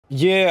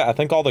Yeah, I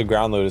think all the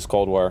ground loot is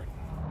Cold War.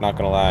 Not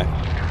gonna lie.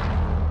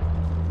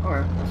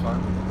 Okay, that's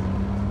fine.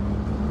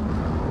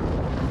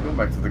 Go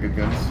back to the good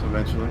guns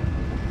eventually.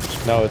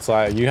 No, it's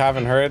like you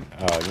haven't heard.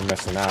 Oh, you're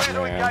missing out,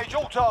 man.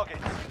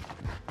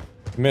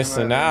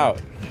 Missing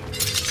out.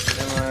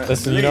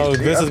 Listen, you know,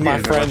 this is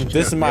my friend.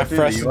 This is my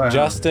friend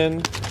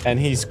Justin, and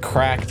he's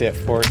cracked at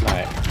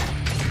Fortnite.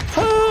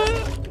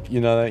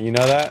 You know that? You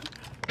know that?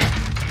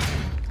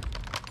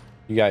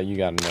 You gotta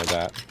know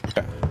that.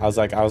 I was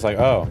like,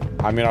 oh.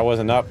 I mean, I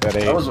wasn't up at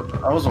 8. I was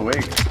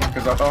awake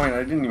because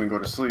I didn't even go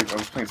to sleep. I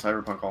was playing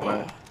Cyberpunk all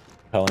night.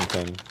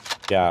 Pellington,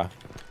 yeah.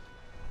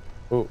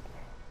 Ooh.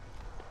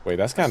 Wait,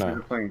 that's kind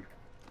of.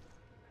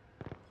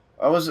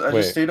 I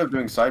just stayed up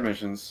doing side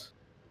missions.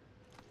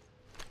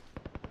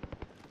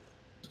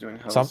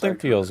 Something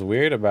feels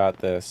weird about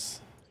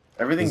this.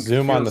 Everything.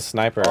 Zoom on the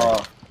sniper.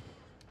 Off.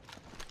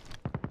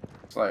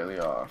 Slightly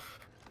off.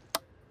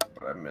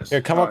 But I missed.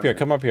 Here, come up here,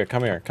 come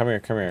here,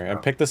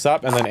 and pick this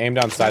up and then aim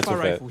down sights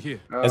with it.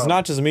 Oh. It's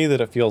not just me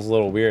that it feels a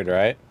little weird,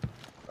 right?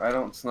 I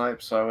don't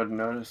snipe, so I wouldn't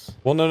notice.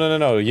 Well,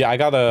 no. Yeah, I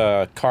got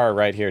a car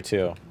right here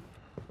too,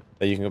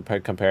 that you can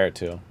compare it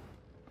to.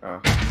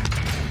 Oh,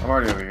 I'm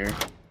already over here.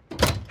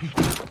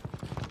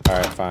 All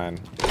right, fine.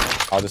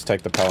 I'll just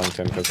take the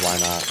Pellington because why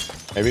not?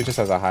 Maybe it just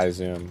has a high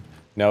zoom.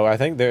 No, I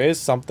think there is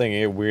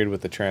something weird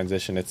with the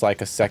transition. It's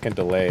like a second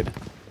delayed.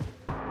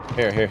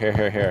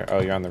 Here. Oh,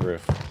 you're on the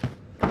roof.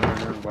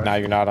 Now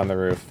you're not on the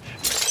roof.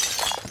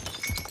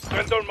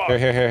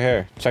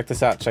 Here. Check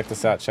this out.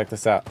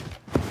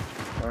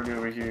 Already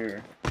over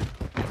here.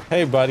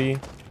 Hey, buddy.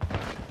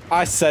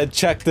 I said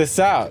check this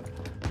out.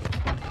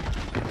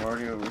 I'm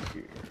already over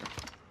here.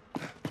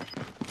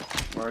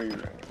 Where are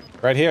you?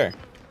 Right here.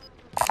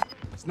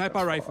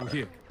 Sniper rifle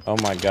here. Oh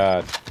my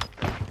god.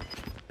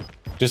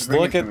 Just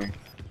look at.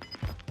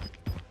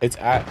 It's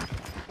at.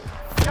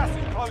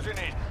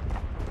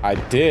 I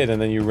did,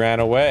 and then you ran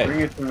away.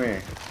 Bring it to me.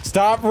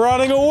 Stop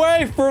running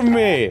away from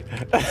me!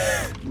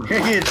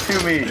 Bring it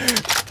to me.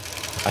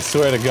 I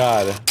swear to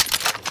God,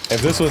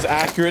 if this was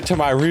accurate to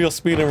my real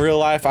speed in real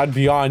life, I'd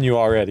be on you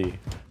already.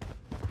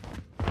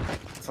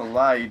 It's a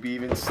lie. You'd be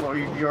even slower.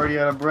 You'd be already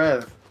out of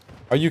breath.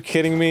 Are you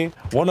kidding me?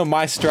 One of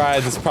my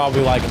strides is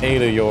probably like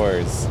 8 of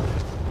yours.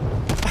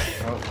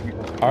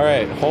 All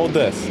right, hold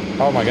this.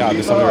 Oh my God,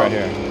 there's somebody right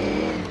here.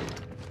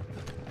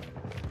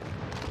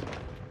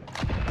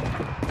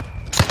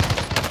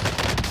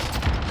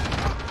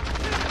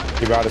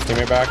 He brought his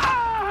teammate back.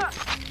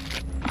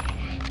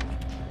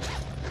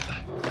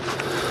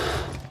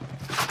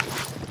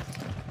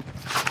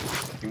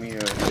 Give me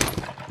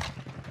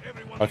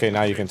Okay,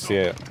 now you can see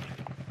it.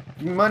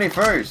 Give me money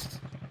first.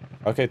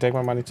 Okay, take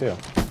my money too.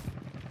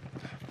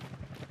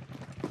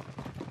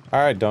 All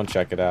right, don't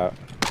check it out.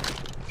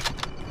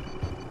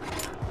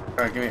 All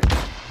right, give me.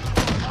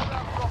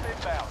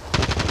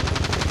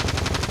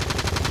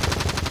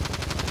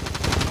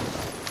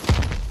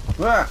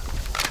 Ah!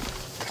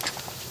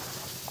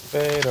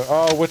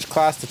 Oh, which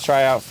class to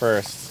try out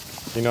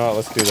first? You know what?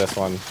 Let's do this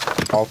one.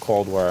 All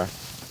Cold War.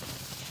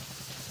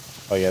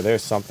 Oh yeah,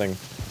 there's something.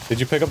 Did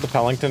you pick up the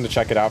Pellington to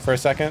check it out for a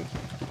second?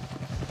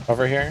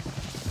 Over here?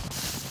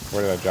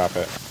 Where did I drop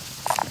it?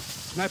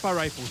 Sniper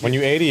rifle. When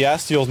you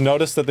ADS, you'll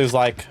notice that there's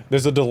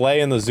a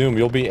delay in the zoom.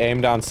 You'll be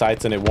aimed down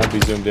sights and it won't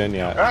be zoomed in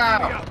yet.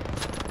 Ah!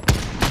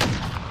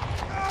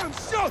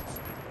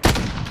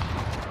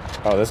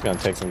 Oh, this is gonna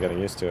take some getting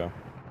used to.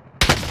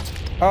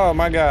 Oh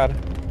my God.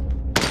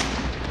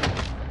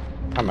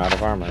 I'm out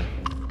of armor.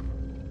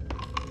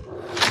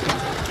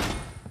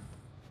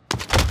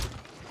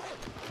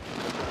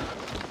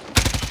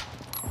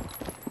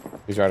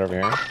 He's right over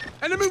here.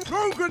 Enemy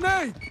throw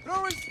grenade!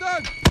 Throw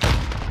instead!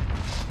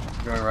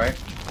 Going right.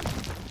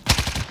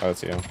 Oh,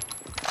 it's you.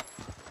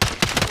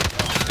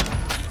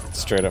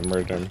 Straight up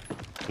murdered him.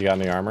 You got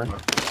any armor?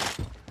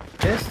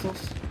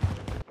 Pistols.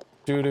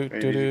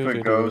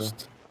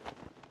 Ghost.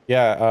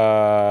 Yeah,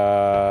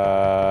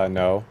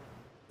 no.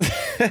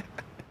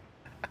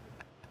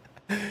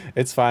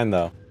 It's fine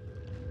though.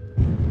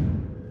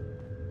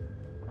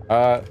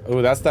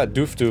 Oh, that's that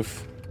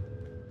doof.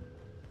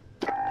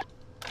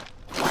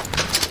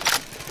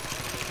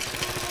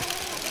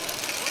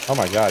 Oh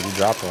my God, you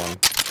dropped one.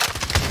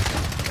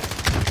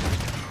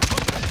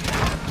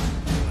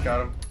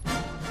 Got him.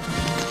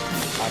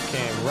 I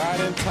came right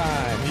in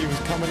time. He was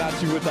coming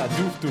at you with that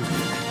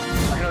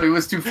doof. I know, he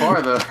was too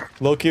far though.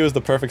 Low-key was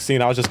the perfect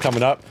scene. I was just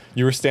coming up.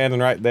 You were standing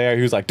right there.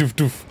 He was like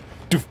doof.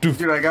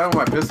 Dude, I got him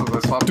with my pistols. I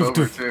swapped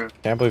over too.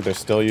 Can't believe they're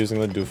still using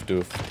the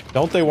doof.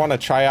 Don't they want to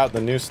try out the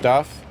new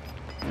stuff?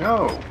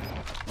 No.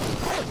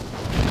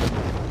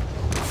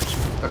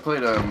 I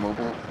played a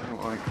mobile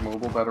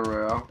battle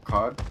royale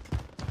COD.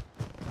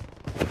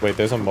 Wait,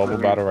 there's a mobile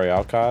battle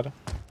royale COD?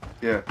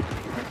 Yeah,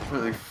 I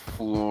completely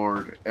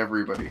floored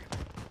everybody.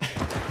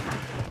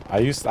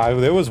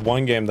 There was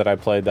one game that I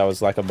played that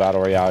was like a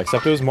battle royale,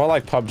 except it was more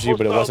like PUBG,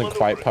 but it wasn't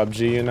quite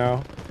PUBG, you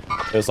know?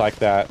 It was like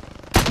that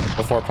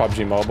before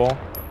PUBG Mobile.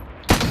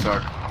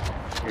 Suck.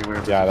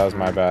 Yeah, that was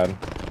my bad.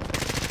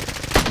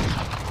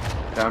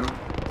 Down him?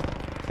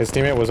 His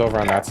teammate was over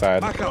on that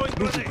side. Back up.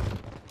 Moving.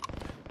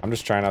 I'm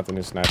just trying out the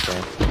new sniper.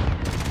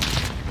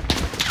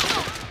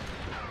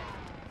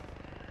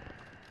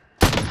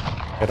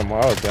 Hit him.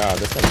 Oh god,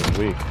 this thing is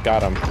weak.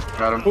 Got him.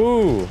 Got him.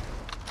 Ooh.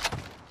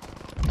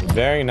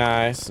 Very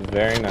nice.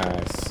 Very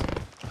nice.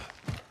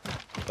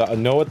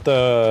 Know what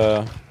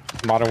the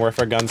Modern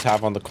Warfare guns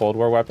have on the Cold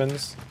War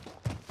weapons?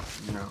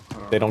 No.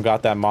 They don't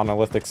got that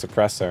monolithic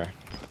suppressor.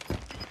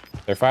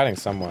 They're fighting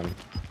someone.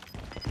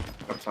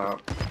 Up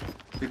top.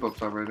 People up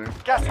top right there.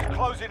 Gas is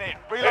closing in.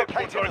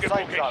 Relocate to the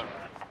safe zone.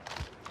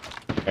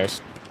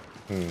 There's,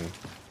 I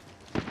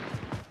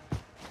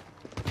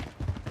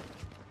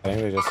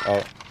think they just.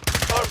 Oh.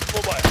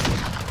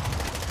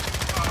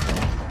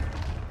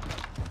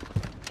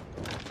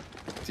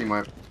 Team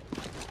wipe.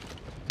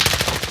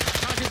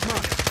 Target's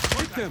marked.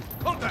 Hit them.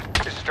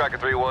 Contact. This is Striker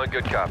 3-1,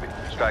 good copy.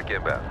 Strike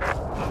inbound.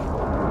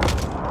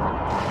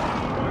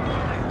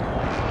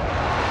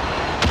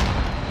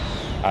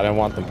 I didn't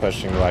want them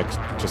pushing, like,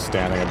 just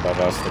standing above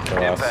us to kill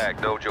us.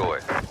 Impact, no joy.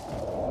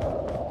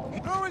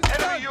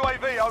 Enemy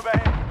UAV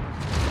overhead.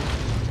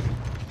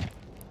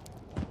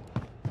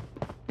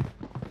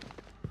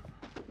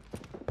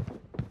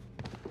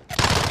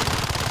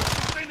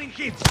 Sending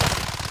hits.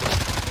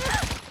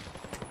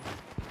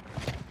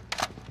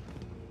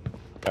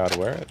 God,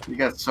 where? He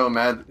got so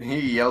mad. He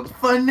yelled,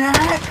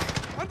 "Fanatic!"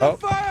 Under Oh.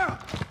 fire.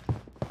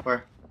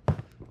 Where?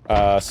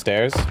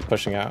 Stairs,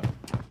 pushing out.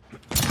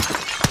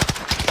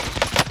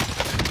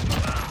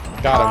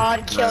 Got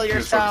him. God, kill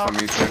yourself.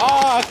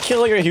 Ah,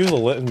 kill your. He was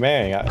a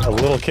man. A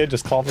little kid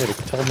just told me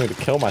to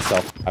kill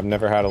myself. I've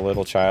never had a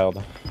little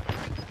child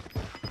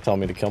tell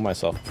me to kill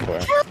myself before.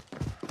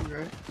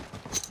 Right.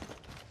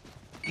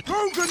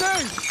 Throw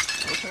grenade.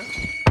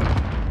 Okay.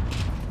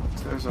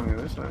 Stairs on the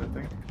other side, I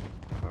think.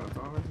 Oh, it's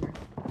on right here.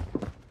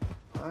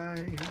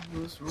 I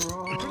was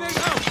wrong. Grenade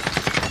out.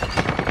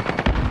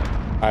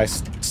 I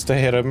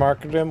hit a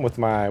marked him with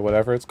my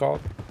whatever it's called.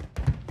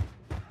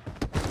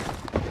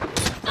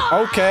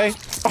 Okay.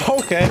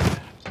 Okay.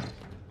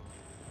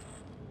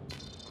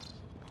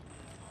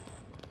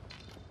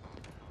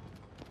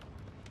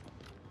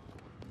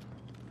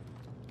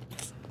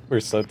 We're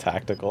so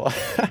tactical.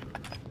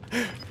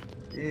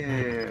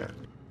 Yeah.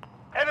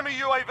 Enemy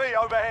UAV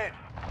overhead.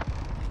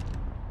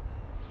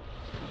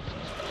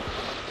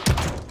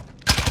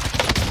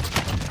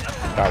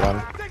 Got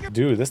one.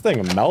 Dude, this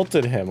thing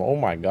melted him. Oh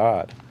my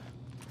god.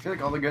 I feel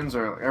like all the guns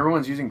are.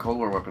 Everyone's using Cold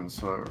War weapons,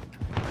 so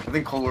I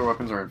think Cold War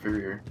weapons are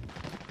inferior.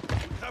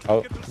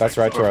 Oh, that's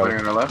right to Oh, our fighting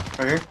on our left,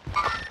 right here.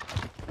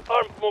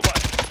 Armed mobile.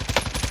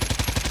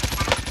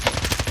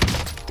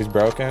 He's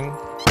broken.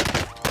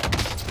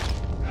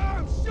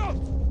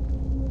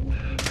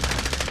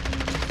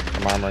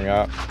 I'm armoring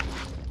up.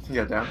 He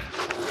got down.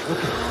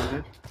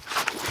 Okay.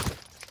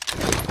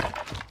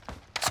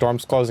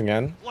 Storm's closing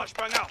in.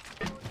 Flashbang out.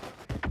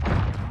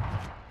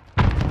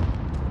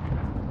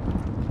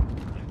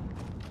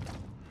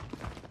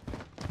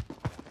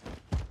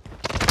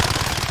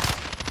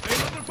 They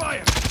under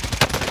fire.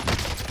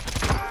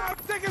 Ah, I'm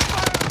taking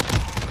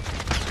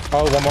fire.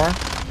 Oh, one more?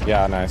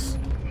 Yeah, nice.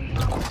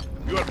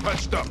 You are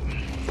patched up.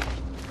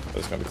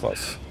 It's gonna be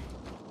close.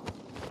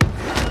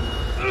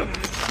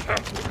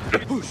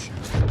 Push.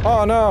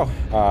 Oh no!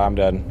 I'm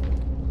dead.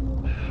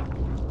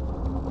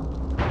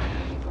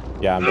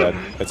 Yeah, I'm dead.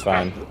 It's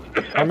fine.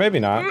 Or maybe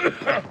not.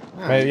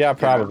 Maybe, yeah,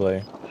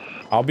 probably.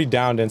 I'll be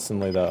downed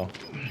instantly though.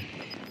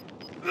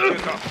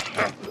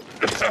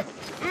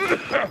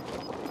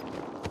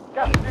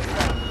 Gas is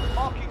inbound.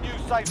 Marking new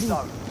safe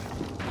zone.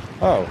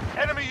 Oh,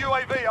 Enemy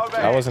UAV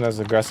overhead. that wasn't as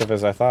aggressive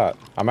as I thought.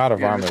 I'm out of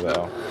Yeah, armor missed that.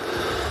 though.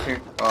 Here.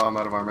 Oh, I'm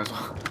out of armor as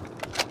well.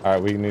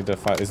 Alright, we need to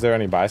find. Is there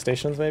any buy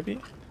stations maybe?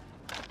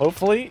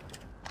 Hopefully.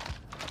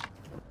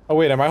 Oh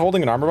wait, am I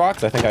holding an armor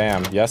box? I think I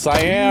am. Yes, I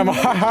am.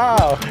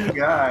 Haha.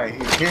 Guy.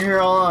 Here,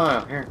 hold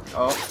on. Here.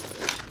 Oh.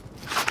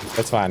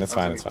 It's fine. It's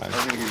fine. It's fine. I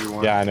was gonna give you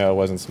one. Yeah, I know it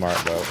wasn't smart,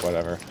 but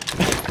whatever.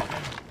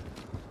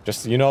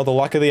 Just, you know, the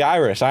luck of the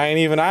Irish. I ain't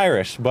even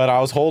Irish, but I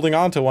was holding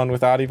on to one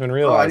without even Oh,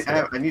 realizing.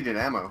 I needed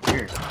ammo.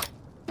 Here.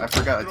 I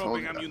forgot I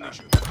told Dropping you.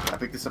 ammunition. I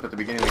picked this up at the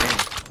beginning of the game.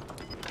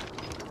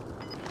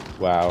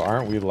 Wow,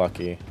 aren't we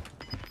lucky?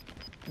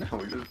 No,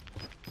 we just.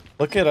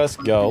 Look at us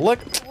go.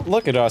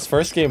 Look at us.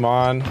 First game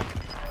on.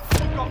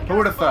 Who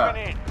would have thought?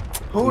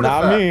 Who would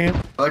have Not thought? me.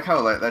 I like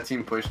how that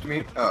team pushed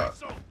me.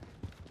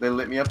 They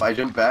lit me up. I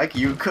jumped back.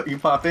 You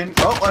pop in.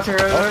 Oh, watch her.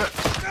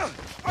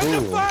 Under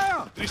Ooh.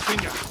 fire.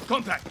 Tristinga.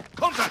 Contact.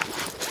 Contact.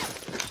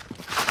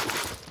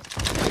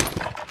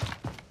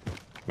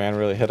 Man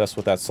really hit us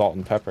with that salt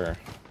and pepper.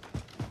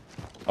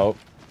 Oh,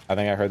 I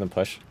think I heard them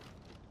push.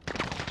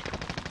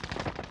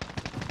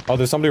 Oh,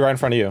 there's somebody right in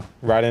front of you.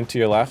 Right into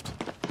your left.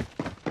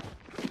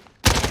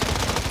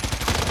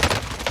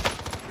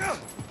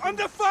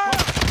 Under fire.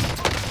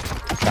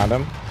 Found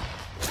him.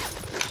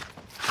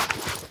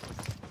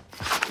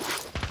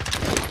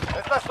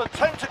 There's less than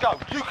 10 to go.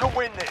 You can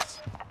win this.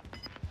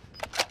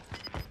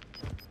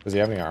 Does he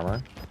have any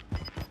armor?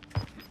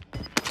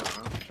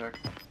 Check.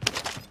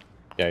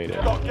 Yeah, he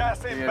did. Got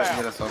gas Yeah, inbound.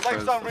 hit us off Safe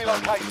first. zone That's why I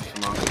relocated. finished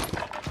him off.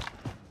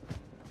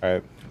 All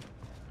right.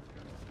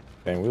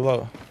 Dang, we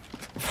low.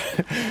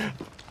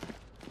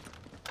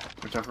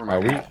 Watch out for Are my.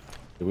 we? Did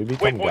we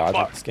become Waypoint gods at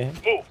marked. this game?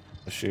 Move.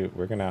 Oh, shoot,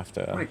 we're gonna have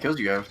How many to. kills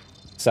you have?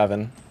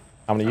 7.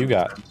 How many you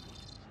got?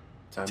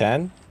 10.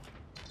 10?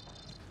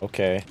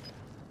 Okay.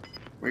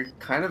 We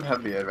kind of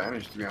have the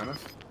advantage, to be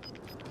honest.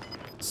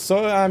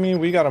 So I mean,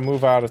 we gotta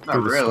move out of Not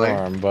through the really.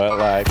 storm, but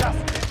like, Keep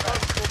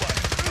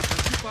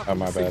up Oh,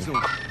 my the safe bad.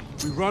 zone.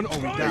 We run or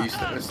we Yeah,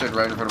 die. you stood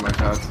right in front of my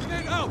shots.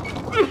 Grenade out.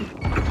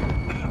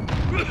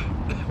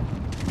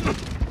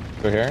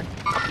 we're here.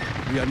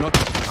 We are not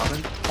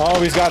coming. Oh,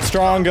 he's got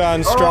strong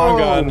gun, strong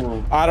Oh.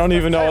 gun. I don't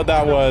even know what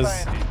that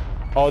was.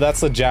 Oh,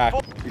 that's the jack.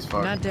 He's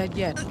fucked. Not dead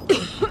yet.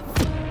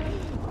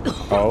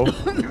 Oh,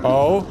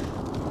 oh.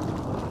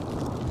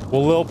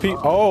 Well, Lil Peep.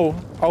 Oh,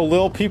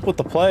 Lil Peep with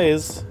the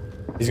plays.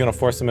 He's gonna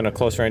force him in a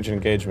close range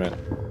engagement.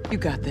 You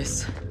got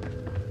this.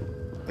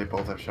 They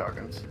both have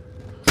shotguns.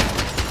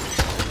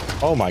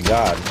 Oh my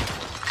God.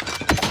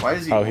 Why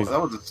is he? Oh, he's- That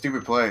was a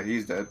stupid play.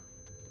 He's dead.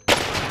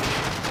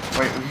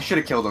 Wait, he should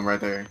have killed him right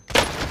there.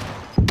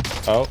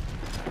 Oh.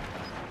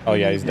 Oh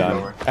yeah, he's done.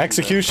 over.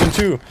 Execution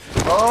too.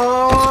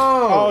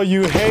 Oh! Oh,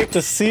 you hate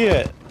to see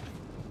it.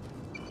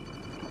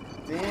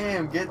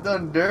 Damn, get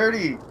done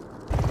dirty.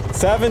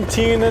 10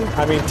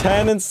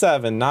 and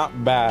 7.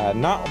 Not bad.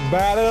 Not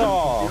bad at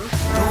all.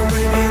 Don't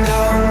bring me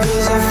down,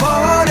 'cause I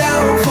fall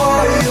down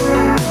for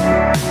you.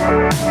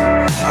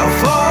 I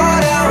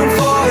fall down